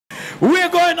We're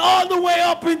going all the way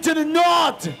up into the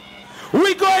north.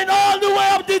 We're going all the way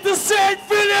up into St.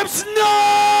 Philip's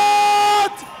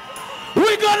North.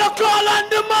 We're gonna call on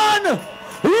the man,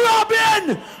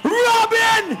 Robin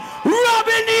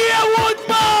Yearwood,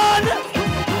 man.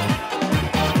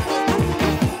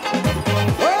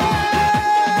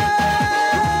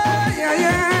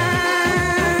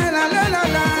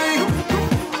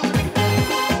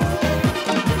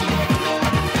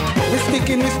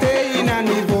 We staying and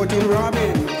we voting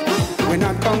Robin. We're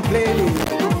not complaining,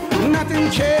 nothing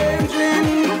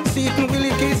changing. Seaton,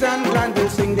 Willie, Keys and Glenn will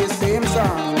sing the same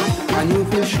song, and you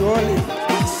feel surely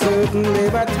certain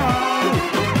Labour town.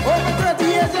 Over 30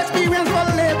 years experience for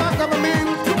the Labour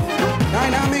government,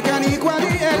 dynamic and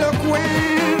equally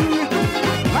eloquent.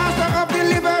 Master of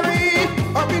delivery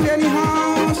up in any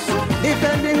house,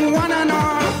 defending one and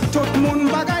all. Took moon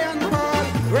bagay and call,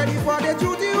 ready for the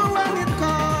duty when it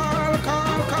call.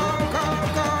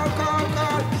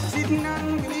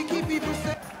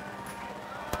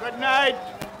 Good night.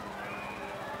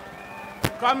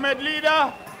 Comrade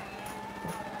Leader,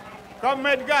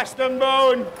 Comrade Gaston,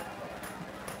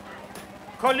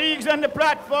 colleagues on the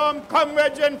platform,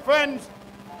 comrades and friends,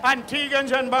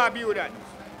 Antiguans and Barbudans.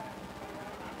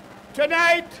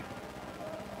 Tonight,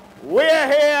 we're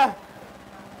here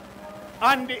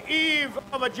on the eve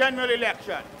of a general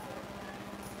election.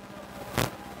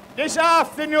 This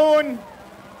afternoon,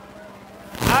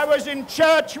 I was in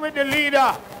church with the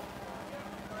leader.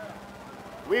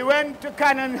 We went to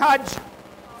Canon Hodge's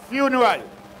funeral.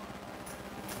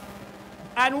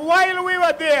 And while we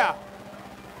were there,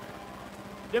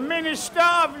 the Minister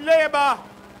of Labour,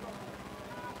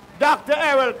 Dr.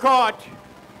 Errol Court,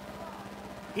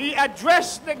 he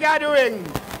addressed the gathering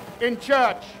in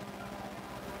church.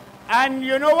 And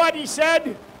you know what he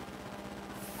said?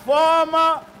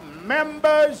 Former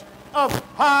members of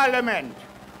Parliament,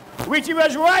 which he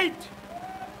was right.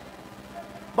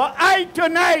 But I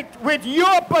tonight, with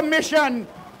your permission,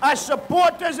 as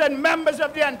supporters and members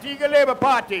of the Antigua Labour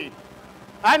Party,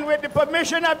 and with the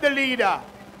permission of the leader,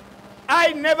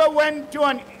 I never went to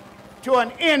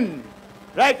an inn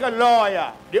like a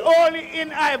lawyer. The only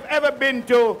inn I've ever been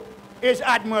to is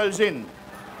Admiral's Inn.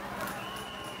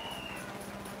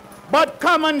 But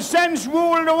common sense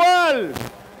ruled the world.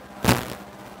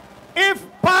 If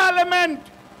Parliament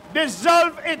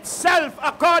dissolve itself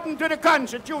according to the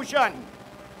Constitution,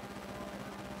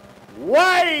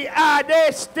 why are they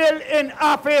still in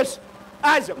office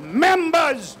as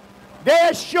members?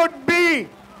 They should be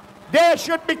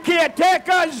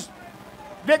caretakers.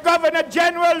 The Governor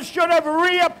General should have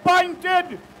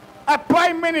reappointed a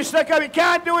Prime Minister, because we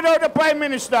can't do without a Prime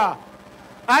Minister.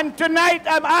 And tonight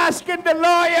I'm asking the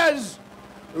lawyers,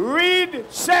 read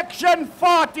Section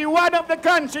 41 of the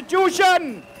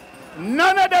Constitution.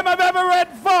 None of them have ever read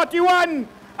 41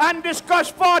 and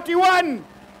discussed 41.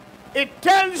 It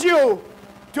tells you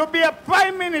to be a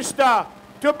Prime Minister,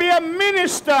 to be a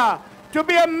minister, to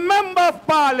be a member of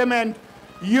Parliament,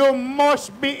 you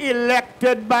must be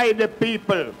elected by the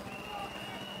people.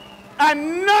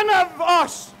 And none of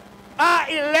us are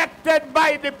elected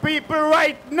by the people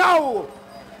right now.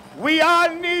 We all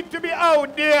need to be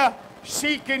out there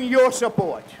seeking your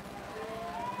support.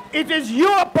 It is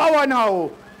your power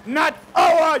now, not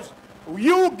ours.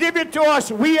 You give it to us.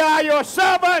 We are your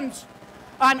servants.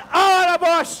 And all of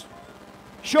us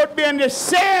should be on the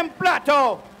same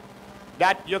plateau,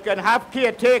 that you can have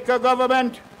caretaker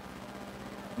government,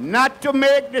 not to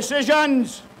make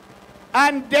decisions,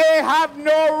 and they have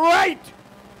no right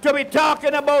to be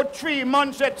talking about 3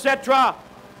 months, etc.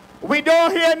 We don't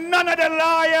hear none of the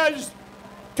lawyers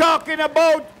talking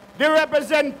about the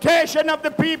Representation of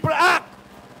the People Act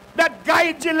that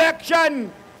guides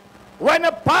election. When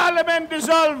a Parliament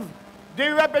dissolves,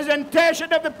 the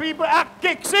Representation of the People Act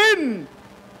kicks in.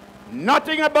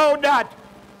 Nothing about that.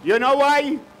 You know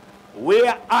why?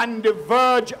 We're on the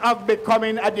verge of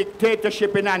becoming a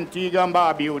dictatorship in Antigua and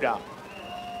Barbuda.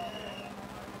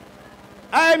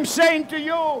 I'm saying to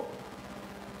you,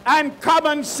 and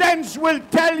common sense will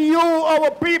tell you,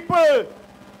 our people,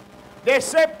 they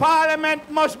say Parliament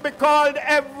must be called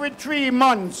every 3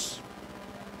 months.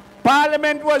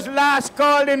 Parliament was last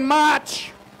called in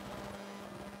March,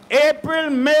 April,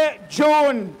 May,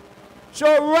 June.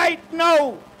 So right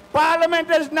now, Parliament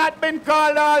has not been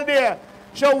called all day.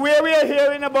 So where we are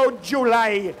hearing about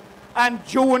July and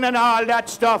June and all that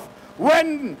stuff,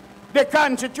 when the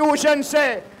Constitution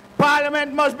says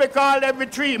Parliament must be called every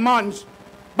 3 months,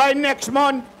 by next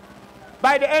month,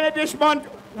 by the end of this month,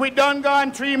 we done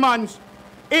gone 3 months.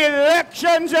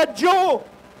 Elections are due.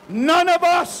 None of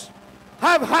us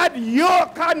have had your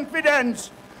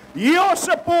confidence, your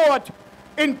support,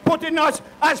 in putting us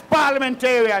as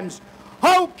parliamentarians?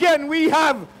 How can we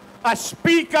have a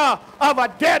speaker of a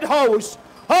dead house?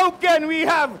 How can we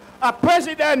have a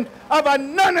president of a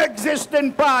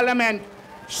non-existent parliament?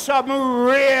 Something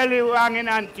really wrong in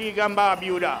Antigua and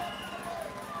Barbuda.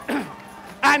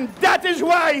 And that is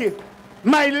why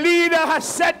my leader has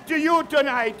said to you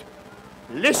tonight,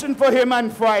 listen for him on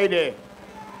Friday.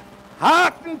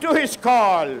 Hearken to his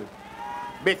call,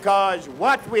 because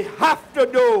what we have to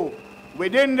do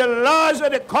within the laws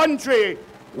of the country,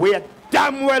 we are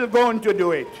damn well going to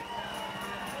do it.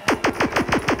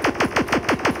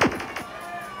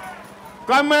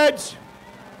 Comrades,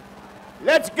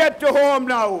 let's get to home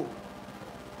now.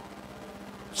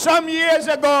 Some years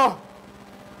ago,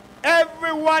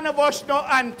 every one of us know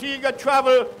Antigua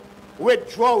travel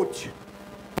with drought.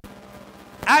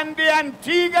 And the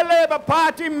Antigua Labour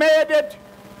Party made it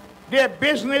their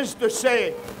business to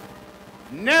say,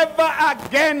 never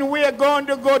again we are going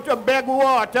to go to beg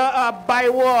water or buy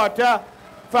water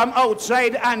from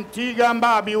outside Antigua and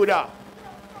Barbuda.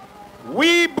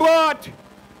 We brought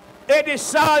a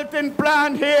desalting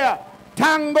plant here,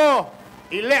 tango,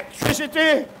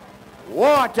 electricity,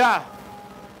 water.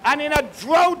 And in a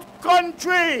drought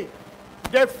country,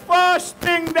 the first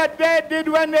thing that they did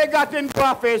when they got in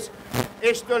office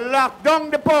is to lock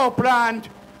down the power plant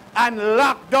and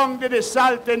lock down the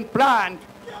desalting plant.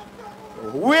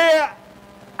 Where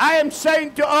I am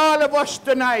saying to all of us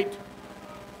tonight,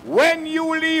 when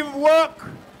you leave work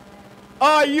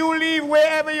or you leave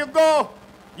wherever you go,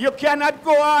 you cannot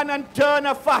go on and turn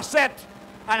a faucet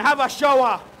and have a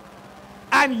shower.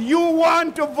 And you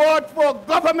want to vote for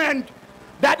government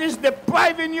that is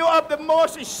depriving you of the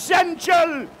most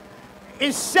essential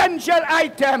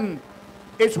item,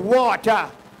 is water.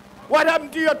 What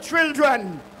happened to your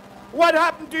children? What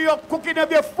happened to your cooking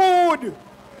of your food?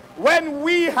 When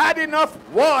we had enough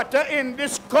water in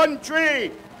this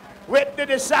country with the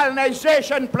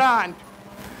desalination plant,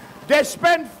 they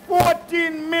spent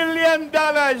 $14 million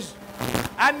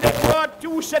and they brought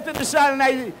two sets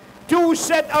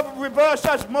of reverse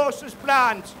osmosis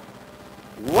plants.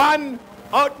 One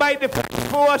out by the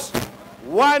force,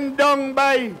 one down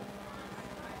by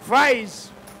Fries.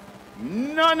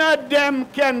 None of them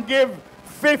can give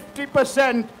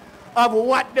 50% of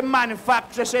what the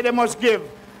manufacturer said they must give.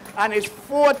 And it's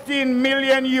 14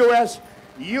 million US.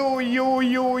 You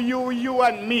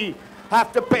and me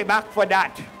have to pay back for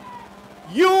that.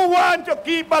 You want to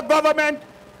keep a government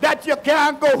that you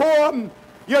can't go home.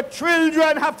 Your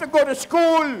children have to go to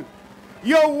school.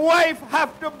 Your wife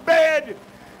have to bed.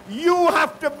 You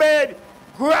have to bed.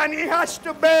 Granny has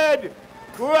to bed.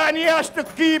 Granny has to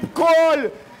keep cool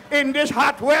in this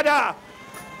hot weather.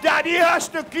 Daddy has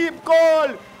to keep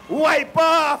cool. Wipe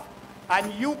off.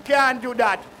 And you can't do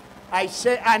that. I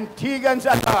say Antiguans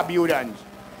and Barbudans,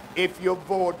 if you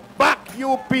vote back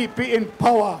you people in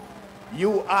power,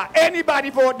 you are, anybody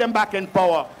vote them back in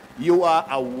power, you are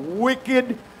a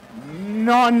wicked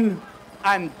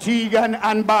non-Antiguan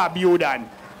and Barbudan.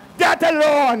 That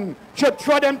alone should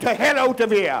throw them to hell out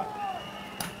of here.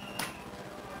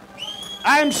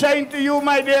 I'm saying to you,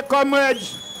 my dear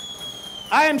comrades,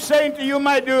 I am saying to you,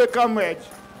 my dear comrades,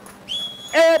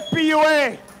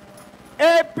 APUA,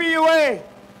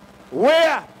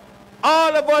 where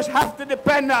all of us have to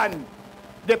depend on,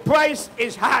 the price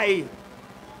is high.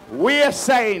 We are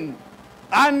saying,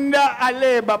 under a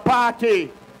Labour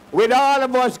Party, with all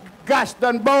of us,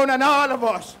 Gaston Bone and all of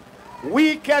us,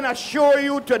 we can assure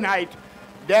you tonight,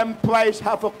 them prices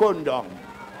have to come down.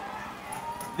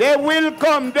 They will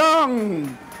come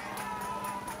down.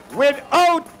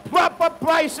 Without proper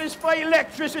prices for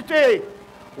electricity,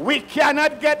 we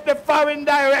cannot get the foreign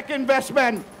direct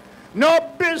investment. No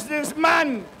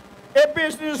businessman, a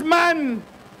businessman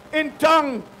in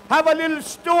town, have a little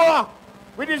store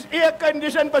with his air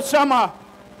conditioned for summer,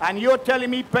 and you're telling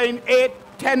me paying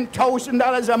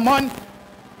 $8,000–$10,000 a month?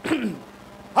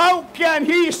 How can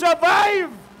he survive?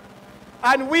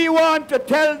 And we want to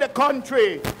tell the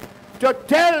country, to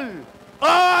tell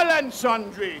all and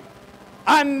sundry,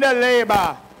 under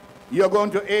Labour, you're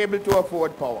going to be able to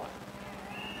afford power.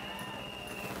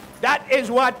 That is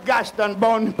what Gaston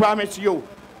Bond promised you.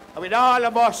 With all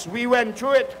of us, we went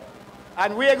through it,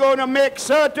 and we're going to make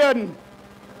certain.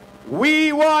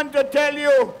 We want to tell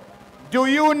you, do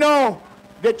you know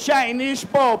the Chinese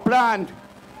power plant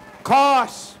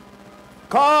costs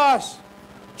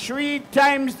 3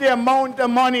 times the amount of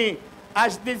money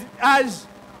as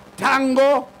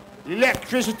Tango,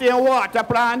 electricity and water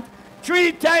plant?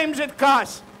 3 times it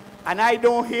costs. And I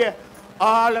don't hear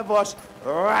all of us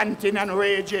ranting and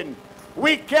raging.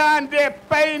 We can't be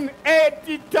paying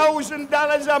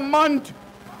 $80,000 a month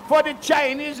for the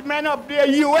Chinese men up there,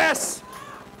 US,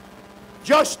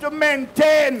 just to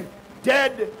maintain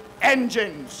dead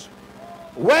engines.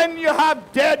 When you have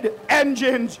dead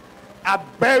engines,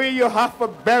 you have to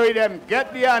bury them.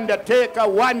 Get the undertaker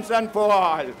once and for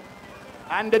all.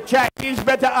 And the Chinese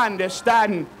better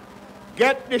understand.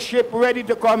 Get the ship ready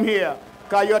to come here,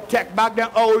 because you take back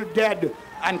the old dead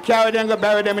and carry them and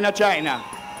bury them in China.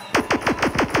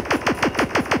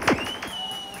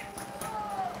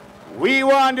 We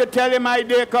want to tell you, my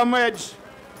dear comrades,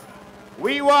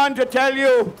 we want to tell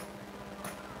you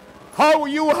how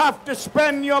you have to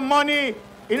spend your money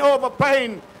in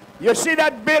overpaying. You see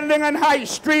that building on High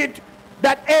Street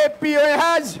that APA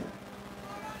has?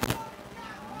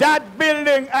 That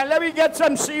building, and let me get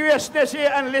some seriousness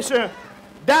here and listen.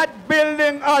 That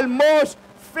building, almost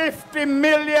 $50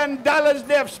 million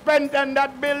they've spent on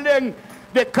that building,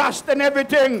 the cost and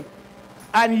everything.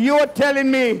 And you're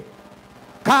telling me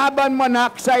carbon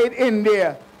monoxide in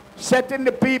there, setting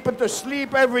the people to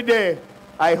sleep every day.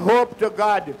 I hope to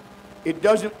God it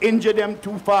doesn't injure them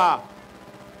too far.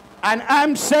 And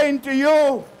I'm saying to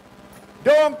you,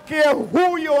 don't care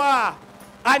who you are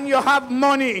and you have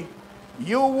money,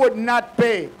 you would not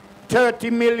pay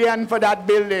 $30 million for that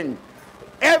building.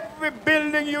 Every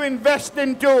building you invest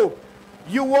into,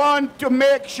 you want to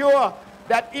make sure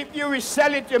that if you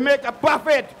resell it, you make a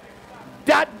profit.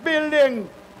 That building,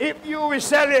 if you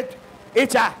resell it,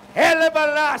 it's a hell of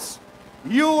a loss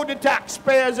you, the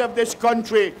taxpayers of this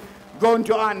country, going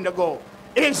to undergo.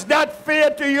 Is that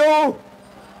fair to you?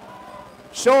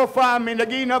 So far, I'm in the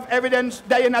gain of evidence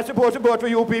that you're not supposed to vote for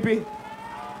you people.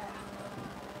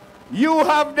 You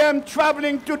have them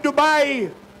traveling to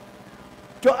Dubai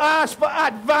to ask for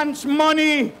advance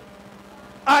money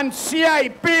on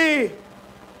CIP.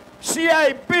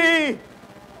 CIP.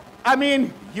 I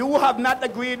mean, you have not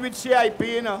agreed with CIP,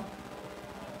 you know.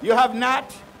 You have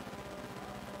not.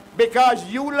 Because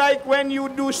you like when you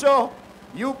do so,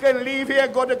 you can leave here,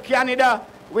 go to Canada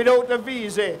without a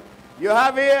visa. You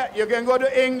have here, you can go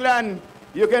to England,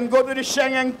 you can go to the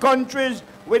Schengen countries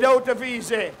without a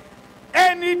visa.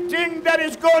 Anything that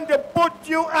is going to put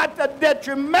you at a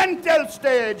detrimental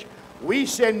stage, we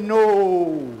say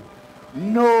no,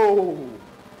 no.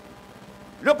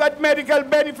 Look at medical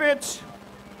benefits,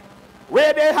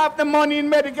 where they have the money in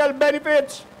medical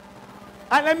benefits.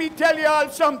 And let me tell you all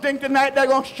something tonight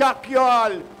that's going to shock you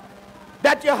all,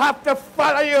 that you have to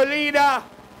follow your leader.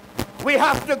 We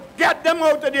have to get them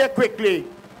out of there quickly.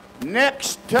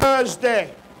 Next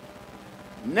Thursday,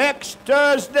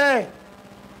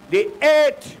 the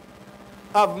 8th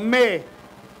of May,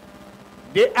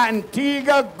 the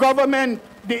Antigua government,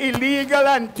 the illegal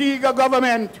Antigua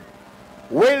government,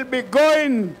 will be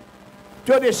going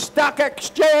to the stock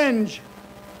exchange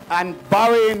and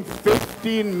borrowing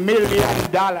 $15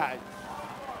 million.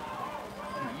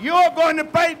 You're going to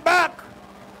pay it back.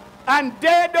 And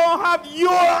they don't have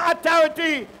your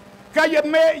authority, because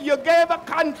you gave a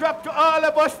contract to all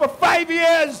of us for 5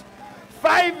 years.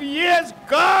 5 years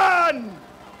gone.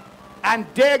 And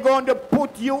they're going to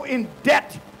put you in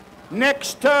debt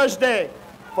next Thursday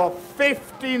for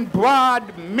 $15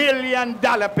 million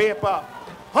paper.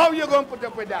 How are you going to put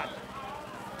up with that?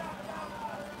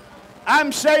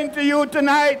 I'm saying to you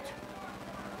tonight,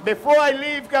 before I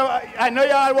leave, I know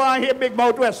you all want to hear Big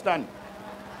Mouth Western.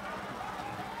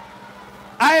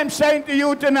 I am saying to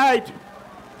you tonight,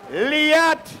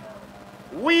 Liat,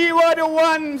 we were the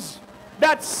ones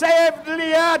that saved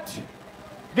Liat.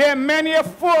 There many a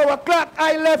 4 o'clock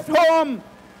I left home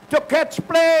to catch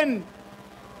plane,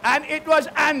 and it was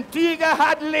Antigua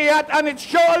had Liat on its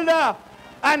shoulder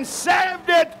and saved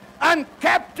it and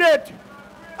kept it.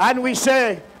 And we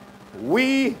say,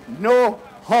 we know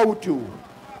how to.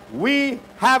 We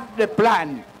have the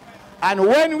plan. And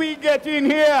when we get in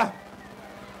here,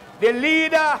 the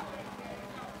leader,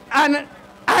 and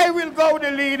I will go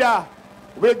the leader,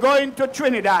 we're going to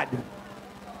Trinidad.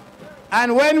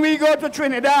 And when we go to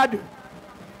Trinidad,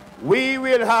 we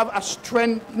will have a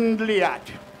strengthened Liat.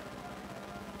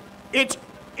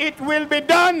 It will be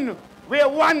done. We're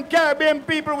one Caribbean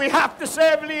people. We have to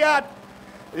save Liat.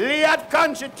 Liat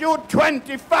constitutes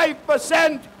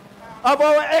 25% of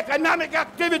our economic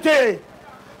activity.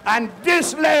 And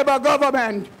this Labour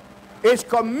government is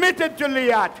committed to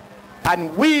Liat.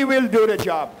 And we will do the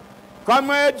job.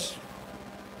 Comrades,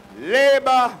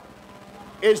 Labour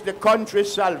is the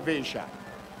country's salvation.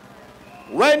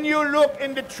 When you look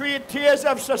in the 3 tiers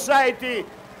of society,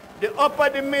 the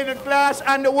upper, the middle class,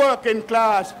 and the working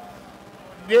class,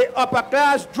 the upper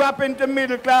class drop into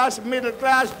middle class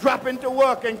drop into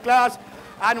working class,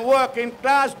 and working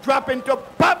class drop into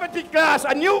poverty class,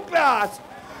 a new class.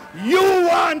 You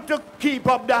want to keep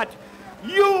up that.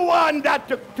 You want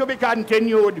that to be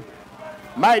continued.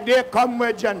 My dear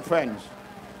comrades and friends,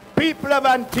 people of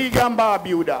Antigua and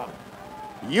Barbuda,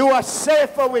 you are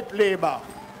safer with Labour.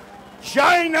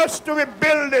 Join us to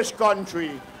rebuild this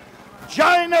country.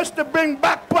 Join us to bring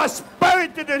back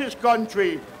prosperity to this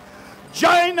country.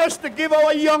 Join us to give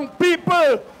our young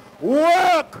people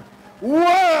work,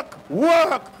 work,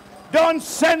 work. Don't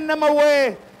send them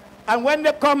away, and when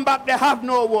they come back, they have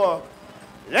no work.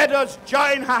 Let us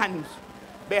join hands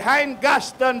behind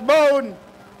Gaston Bone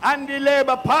and the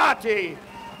Labour Party.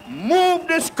 Move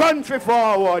this country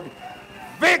forward.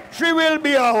 Victory will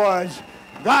be ours.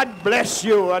 God bless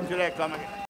you until I come again.